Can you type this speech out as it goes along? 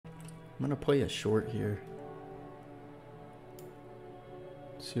I'm gonna play a short here.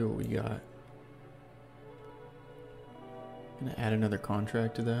 See what we got. Gonna add another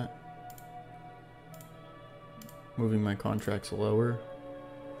contract to that. Moving my contracts lower.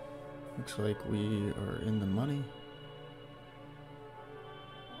 Looks like we are in the money.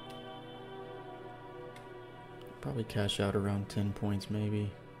 Probably cash out around 10 points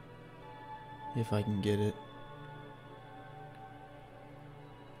maybe, if I can get it.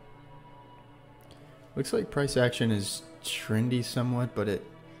 Looks like price action is trendy somewhat, but it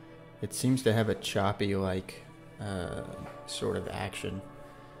seems to have a choppy like sort of action.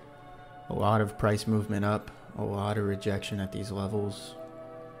 A lot of price movement up, a lot of rejection at these levels.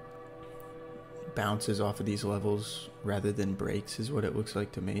 Bounces off of these levels rather than breaks is what it looks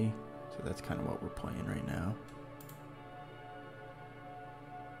like to me. So that's kind of what we're playing right now.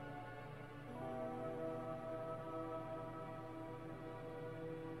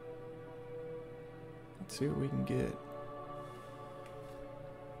 Let's see what we can get.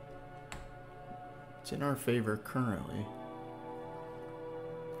 It's in our favor currently.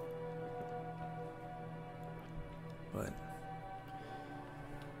 But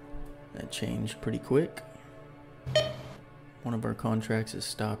that changed pretty quick. One of our contracts is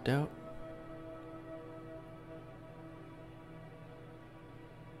stopped out.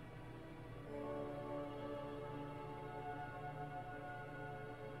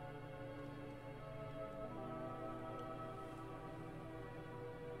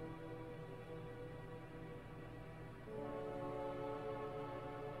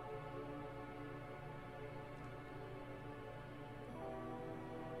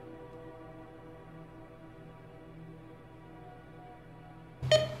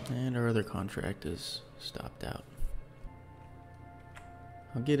 And our other contract is stopped out.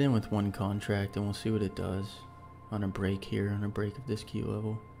 I'll get in with one contract and we'll see what it does on a break here, on a break of this key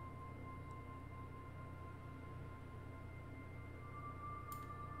level.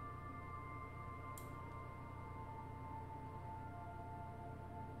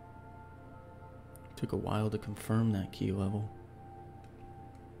 Took a while to confirm that key level.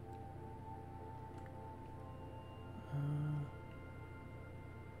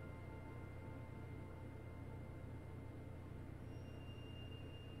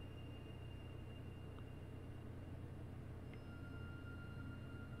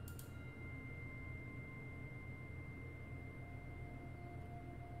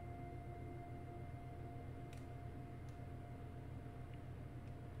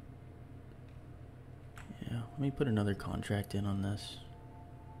 Let me put another contract in on this.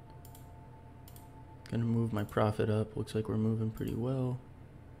 Gonna move my profit up. Looks like we're moving pretty well.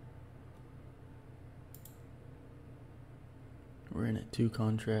 We're in at 2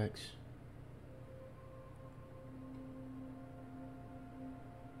 contracts.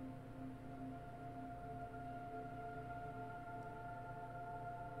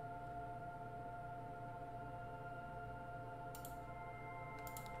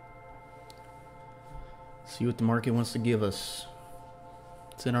 See what the market wants to give us.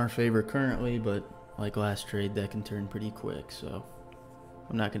 It's in our favor currently, but like last trade, that can turn pretty quick, so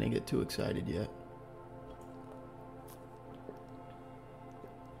I'm not going to get too excited yet.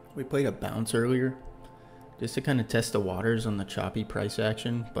 We played a bounce earlier just to kind of test the waters on the choppy price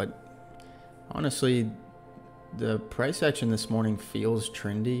action, but honestly, the price action this morning feels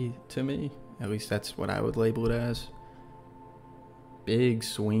trendy to me. At least that's what I would label it as. Big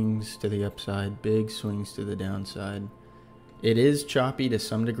swings to the upside, big swings to the downside. It is choppy to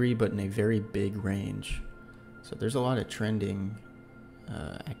some degree, but in a very big range. So there's a lot of trending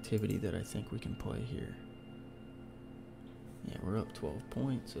activity that I think we can play here. Yeah, we're up 12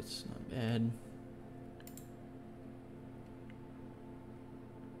 points. That's not bad.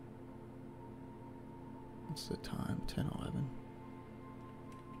 What's the time? 10:11.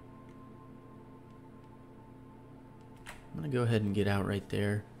 I'm going to go ahead and get out right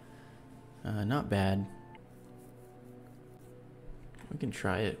there. Not bad. We can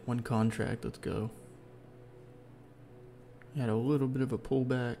try it. One contract. Let's go. Had a little bit of a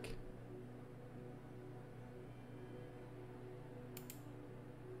pullback.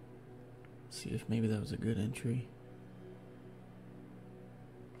 See if maybe that was a good entry.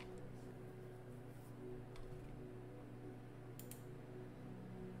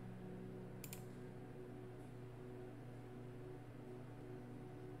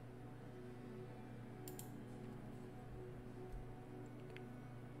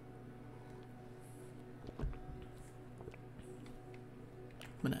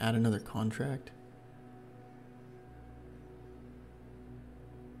 I'm going to add another contract.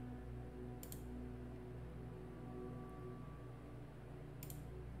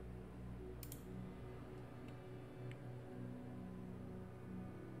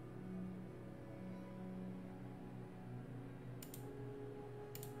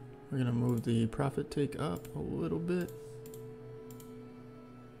 We're gonna move the profit take up a little bit.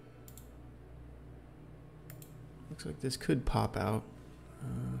 Looks like this could pop out.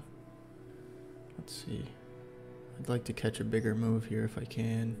 Let's see. I'd like to catch a bigger move here if I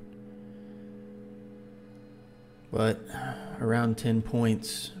can. But around 10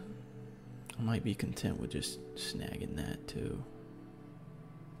 points, I might be content with just snagging that too.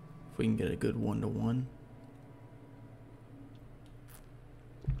 If we can get a good 1-to-1.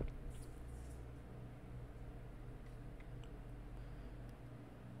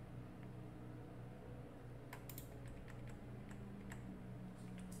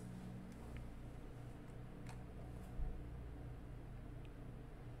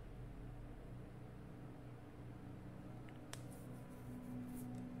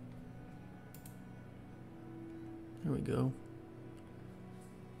 There we go.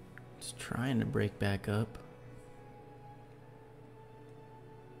 It's trying to break back up.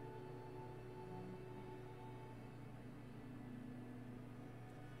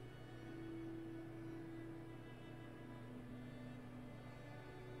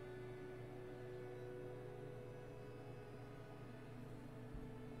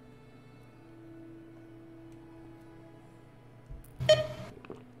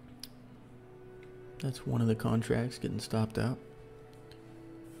 That's one of the contracts getting stopped out.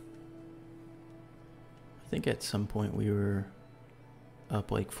 I think at some point we were up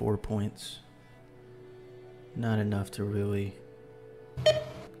like 4 points. Not enough to really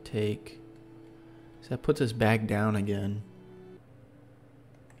take. So that puts us back down again.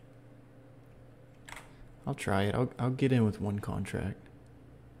 I'll try it. I'll get in with one contract.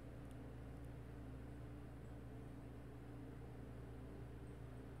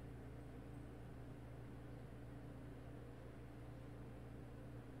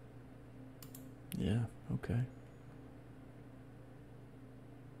 Yeah, okay.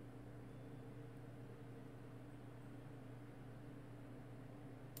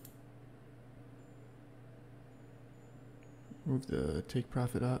 Move the take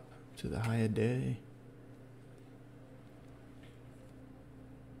profit up to the high a day.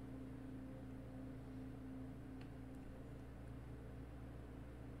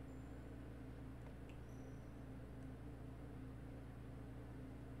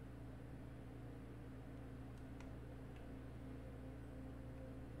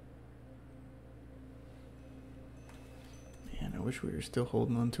 I wish we were still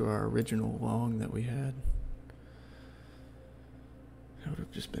holding on to our original long that we had. That would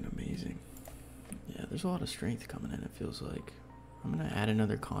have just been amazing. Yeah, there's a lot of strength coming in, it feels like. I'm going to add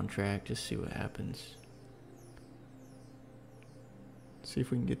another contract, just see what happens. See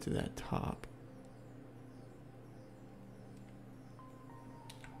if we can get to that top.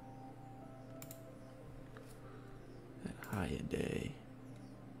 That high a day.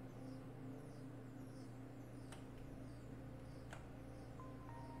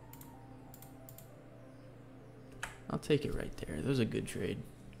 I'll take it right there. That was a good trade.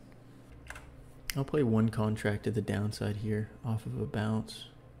 I'll play one contract to the downside here off of a bounce.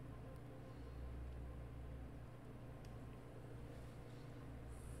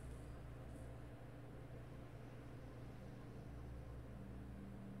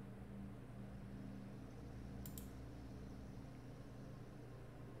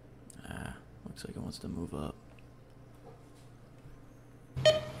 Looks like it wants to move up.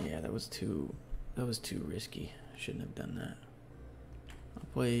 Yeah, that was too risky. Shouldn't have done that. I'll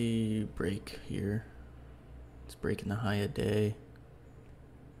play break here. It's breaking the high a day.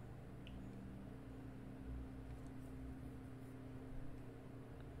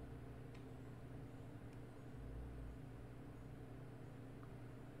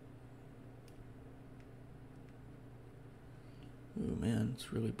 Ooh man,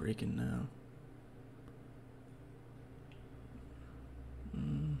 it's really breaking now.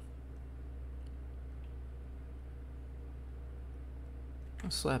 I'll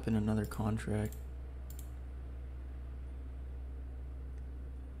slap in another contract.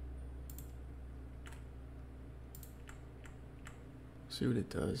 See what it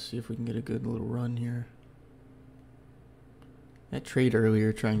does. See if we can get a good little run here. That trade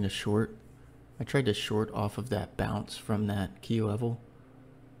earlier trying to short. I tried to short off of that bounce from that key level.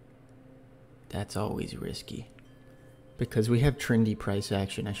 That's always risky. Because we have trendy price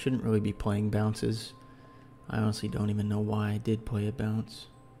action. I shouldn't really be playing bounces. I honestly don't even know why I did play a bounce.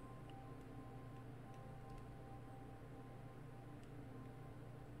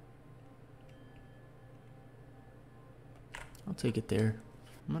 I'll take it there.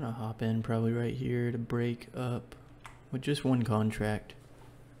 I'm gonna hop in probably right here to break up with just one contract.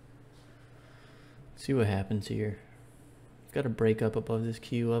 See what happens here. Got to break up above this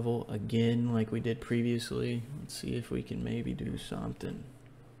key level again like we did previously. Let's see if we can maybe do something.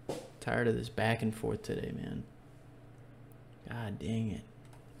 Tired of this back and forth today, man. God dang it.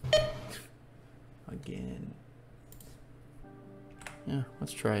 Again. Yeah,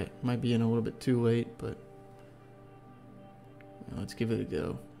 let's try it. Might be in a little bit too late, but yeah, let's give it a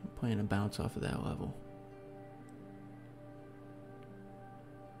go. I'm playing a bounce off of that level.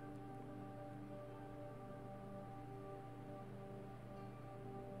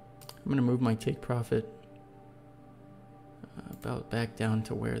 I'm going to move my take profit about back down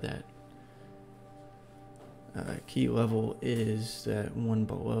to where that key level is, that one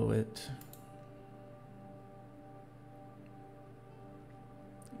below it.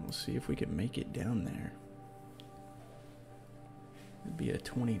 We'll see if we can make it down there. It'd be a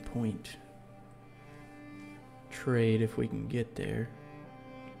 20-point trade if we can get there.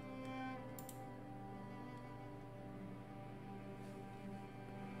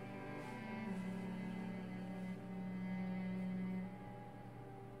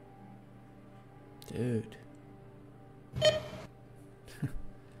 Dude. I'm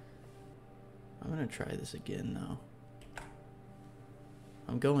gonna try this again though.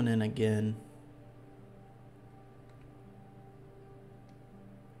 I'm going in again.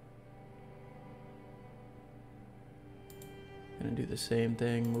 Gonna do the same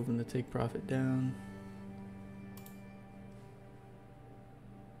thing, moving the take profit down.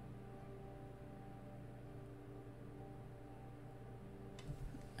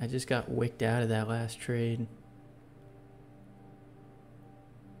 I just got wicked out of that last trade.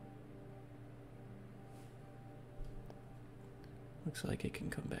 Looks like it can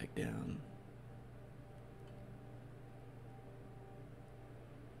come back down.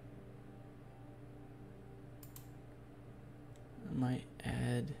 I might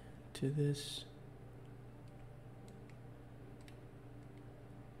add to this.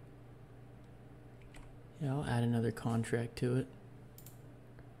 Yeah, I'll add another contract to it.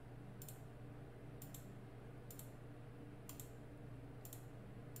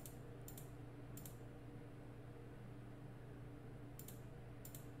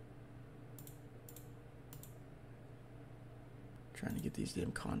 Trying to get these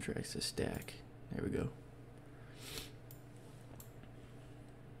damn contracts to stack. There we go.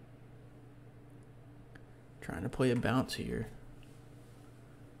 Trying to play a bounce here.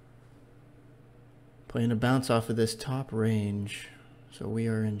 Playing a bounce off of this top range. So we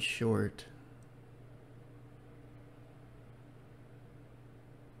are in short.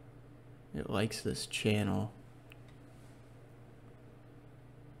 It likes this channel.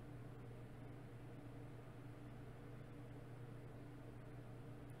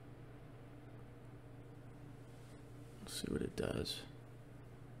 See what it does.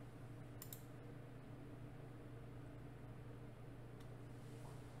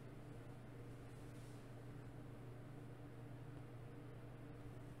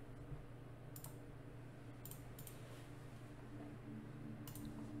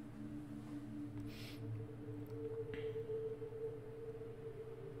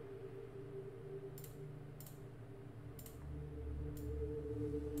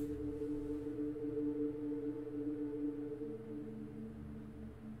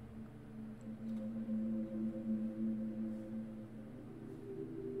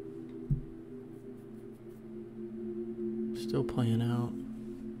 Still playing out.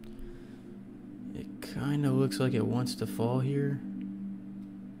 It kind of looks like it wants to fall here.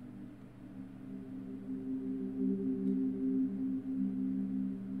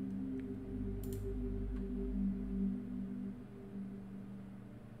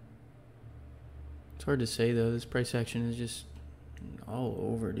 It's hard to say though. This price action is just all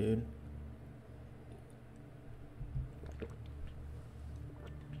over, dude.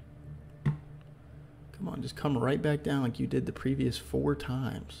 Come on, just come right back down like you did the previous 4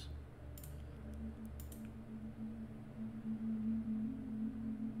 times.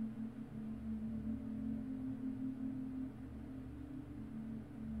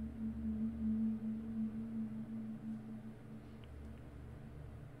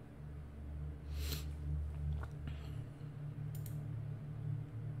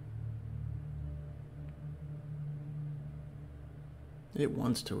 It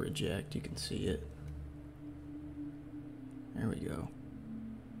wants to reject, you can see it. There we go.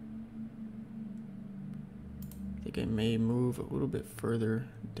 I think I may move a little bit further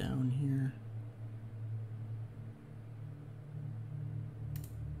down here.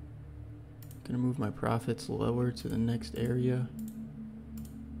 Gonna move my profits lower to the next area.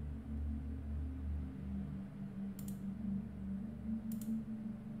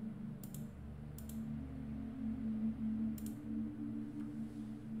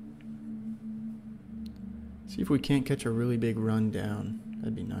 See if we can't catch a really big run down.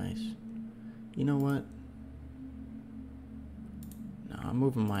 That'd be nice. You know what? No, I'm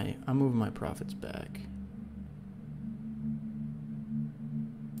moving my profits back.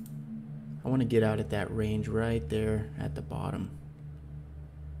 I want to get out at that range right there at the bottom.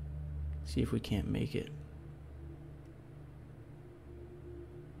 See if we can't make it.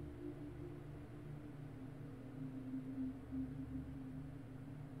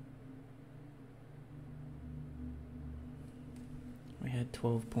 We had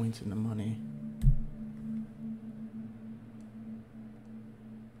 12 points in the money.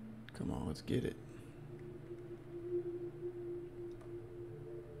 Come on, let's get it.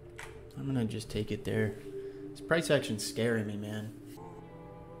 I'm gonna just take it there. This price action's scaring me, man.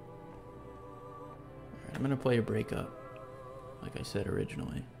 Alright, I'm gonna play a breakup, like I said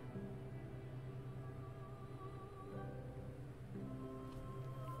originally.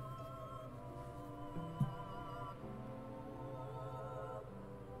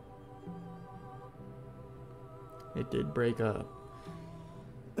 It did break up.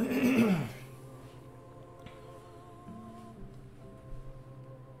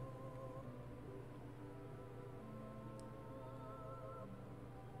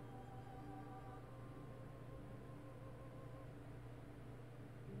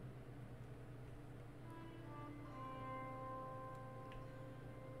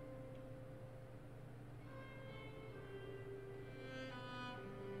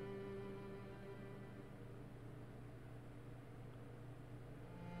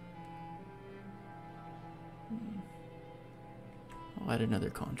 I'll add another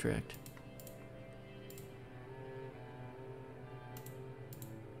contract.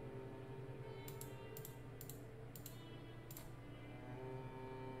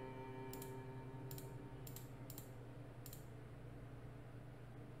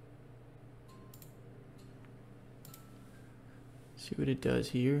 See what it does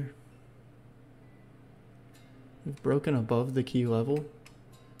here. We've broken above the key level.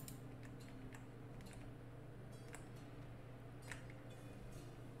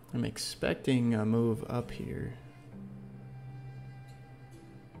 I'm expecting a move up here.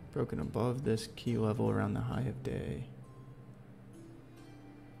 Broken above this key level around the high of day.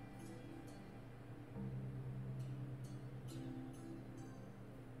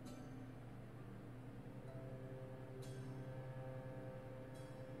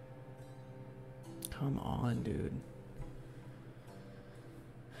 Come on, dude.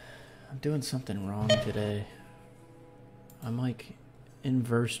 I'm doing something wrong today. I'm like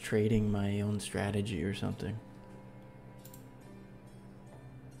inverse trading my own strategy or something.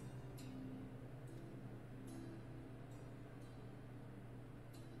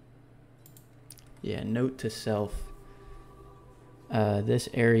 Yeah, note to self. This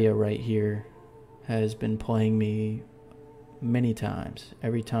area right here has been playing me many times.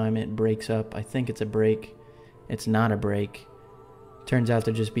 Every time it breaks up, I think it's a break. It's not a break. Turns out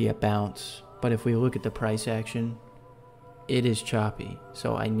to just be a bounce. But if we look at the price action, it is choppy,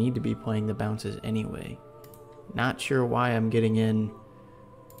 so I need to be playing the bounces anyway. Not sure why I'm getting in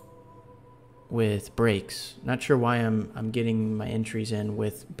with breaks. Not sure why I'm getting my entries in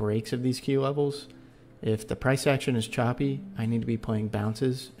with breaks of these key levels. If the price action is choppy, I need to be playing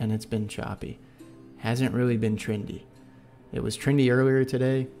bounces, and it's been choppy. Hasn't really been trendy. It was trendy earlier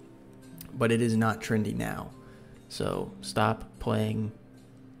today, but it is not trendy now. So stop playing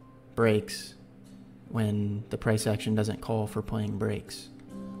breaks when the price action doesn't call for playing breaks.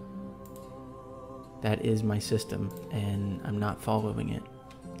 That is my system, and I'm not following it.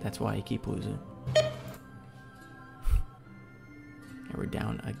 That's why I keep losing. And we're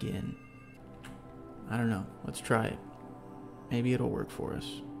down again. I don't know. Let's try it. Maybe it'll work for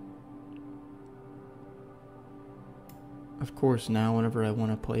us. Of course, now whenever I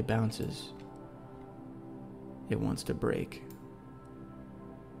want to play bounces, it wants to break.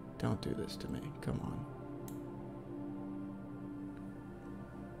 Don't do this to me. Come on.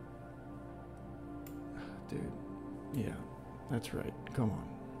 Dude. Yeah, that's right. Come on.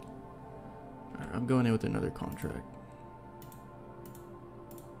 All right, I'm going in with another contract.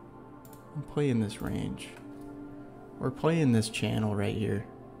 I'm playing this range. We're playing this channel right here.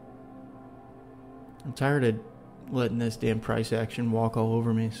 I'm tired of letting this damn price action walk all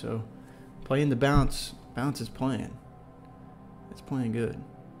over me, so playing the bounce. Bounce is playing. It's playing good.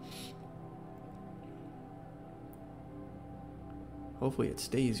 Hopefully it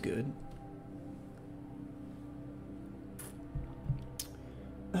stays good.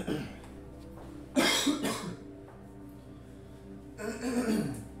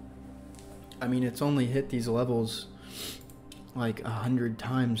 I mean, it's only hit these levels like 100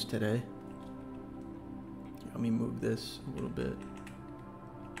 times today. Let me move this a little bit.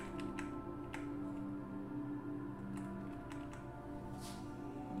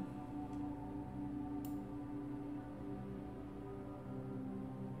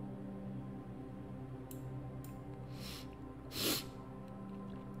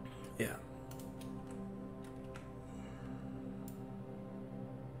 Yeah.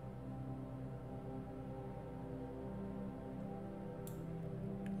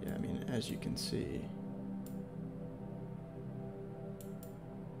 Yeah, I mean, as you can see,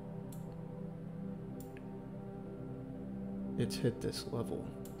 it's hit this level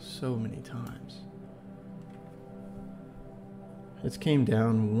so many times. It's came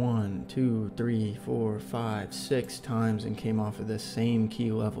down 1, 2, 3, 4, 5, 6 times and came off of this same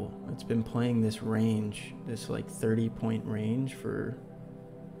key level. It's been playing this range, this like 30-point range for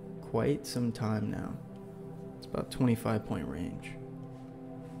quite some time now. It's about 25-point range.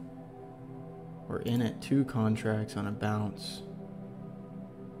 We're in at 2 contracts on a bounce.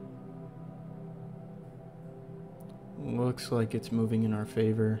 Looks like it's moving in our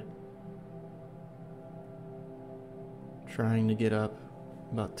favor. Trying to get up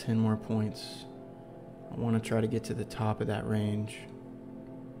about 10 more points. I want to try to get to the top of that range.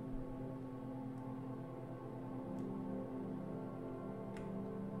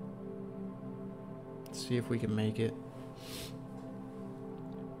 Let's see if we can make it.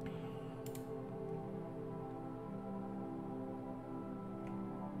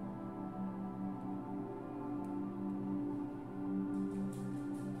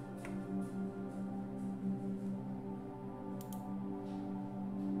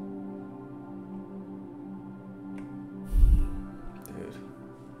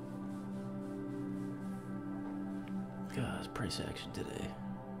 God, price action today.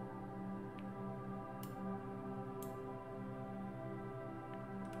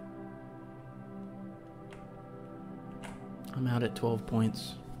 I'm out at 12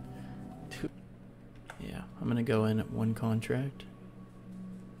 points. Yeah, I'm gonna go in at 1 contract.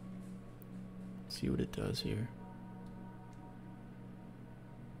 See what it does here.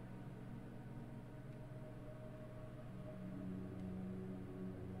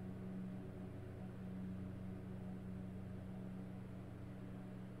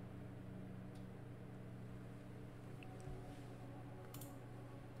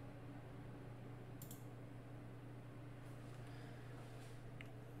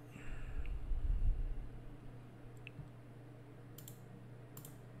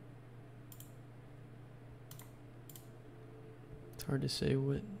 It's hard to say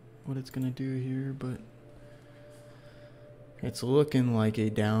what it's gonna do here, but it's looking like a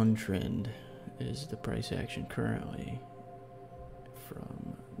downtrend is the price action currently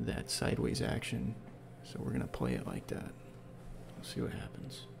from that sideways action. So we're gonna play it like that. We'll see what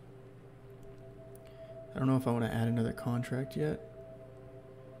happens. I don't know if I want to add another contract yet.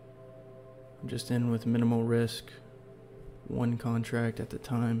 I'm just in with minimal risk, 1 contract at the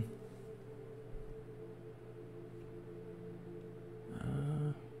time.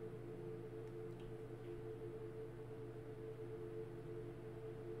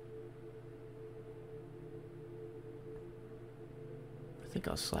 I think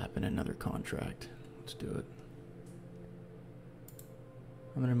I'll slap in another contract. Let's do it.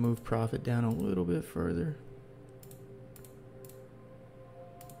 I'm gonna move profit down a little bit further.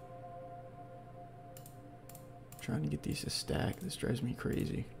 Trying to get these to stack. This drives me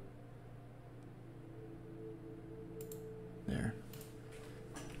crazy. There.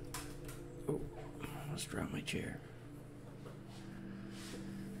 Oh, almost dropped my chair.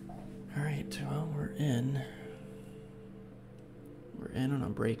 Alright, well, we're in. We're in on a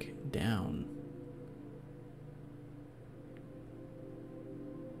breakdown.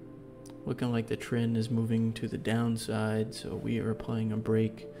 Looking like the trend is moving to the downside, so we are playing a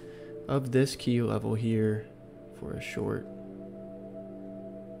break of this key level here for a short.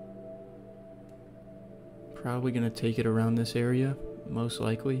 Probably going to take it around this area, most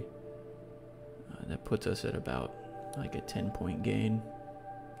likely. That puts us at about like a 10-point gain.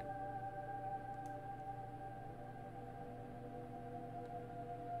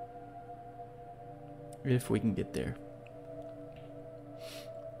 If we can get there.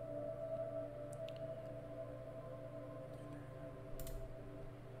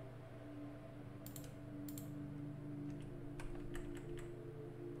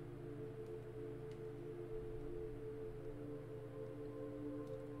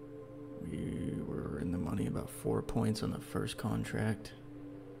 We were in the money about 4 points on the first contract.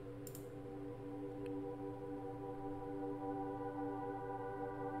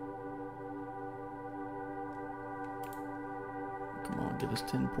 Come on, give us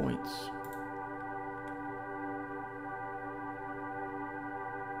 10 points.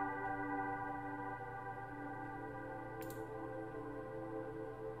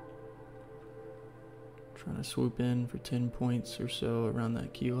 Trying to swoop in for 10 points or so around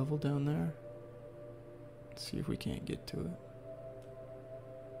that key level down there. Let's see if we can't get to it.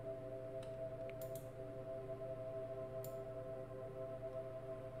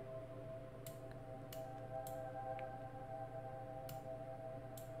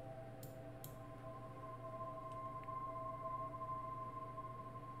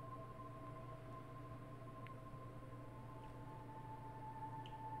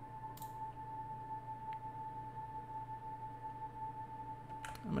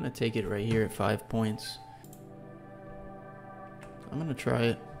 I'm going to take it right here at 5 points. I'm going to try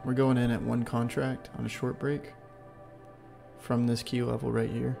it. We're going in at 1 contract on a short break from this key level right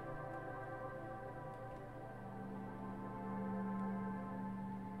here.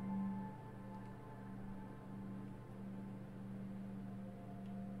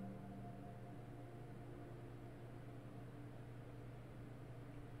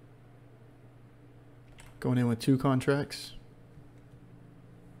 Going in with 2 contracts.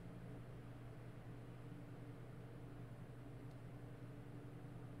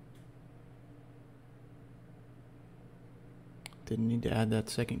 Didn't need to add that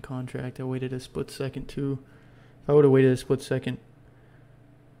second contract. I waited a split second too. If I would have waited a split second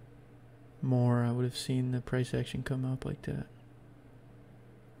more, I would have seen the price action come up like that.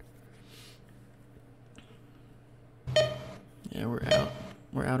 Yeah, we're out.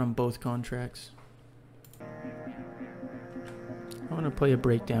 We're out on both contracts. I'm going to play a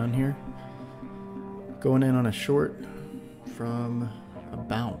breakdown here. Going in on a short from a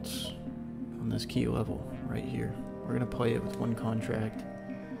bounce on this key level right here. We're going to play it with 1 contract.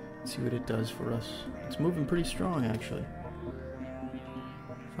 See what it does for us. It's moving pretty strong actually.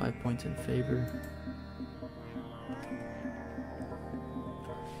 5 points in favor.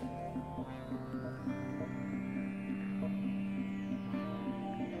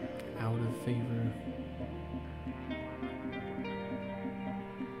 Out of favor.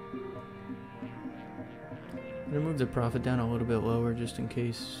 I'm going to move the profit down a little bit lower just in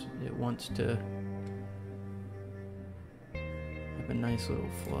case it wants to have a nice little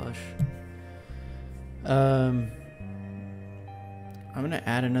flush. I'm going to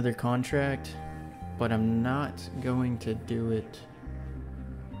add another contract, but I'm not going to do it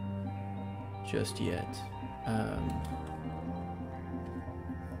just yet.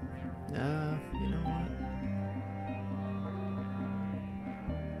 You know what?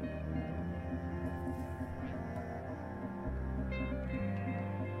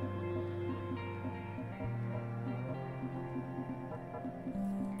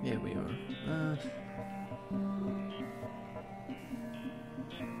 Yeah, we are.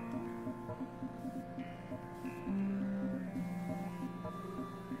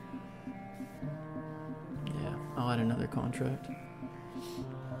 Yeah, I'll add another contract.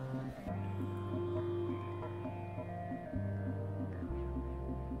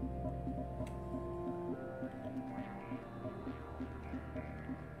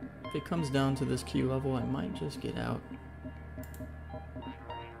 If it comes down to this key level, I might just get out.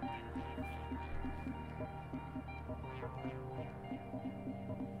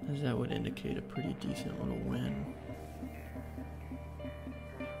 As that would indicate a pretty decent little win.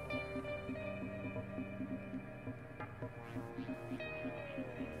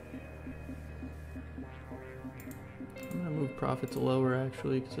 I'm going to move profits lower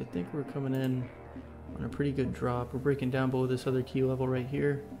actually, because I think we're coming in on a pretty good drop. We're breaking down below this other key level right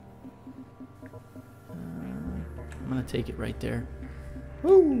here. I'm going to take it right there.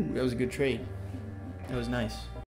 Woo! That was a good trade. That was nice.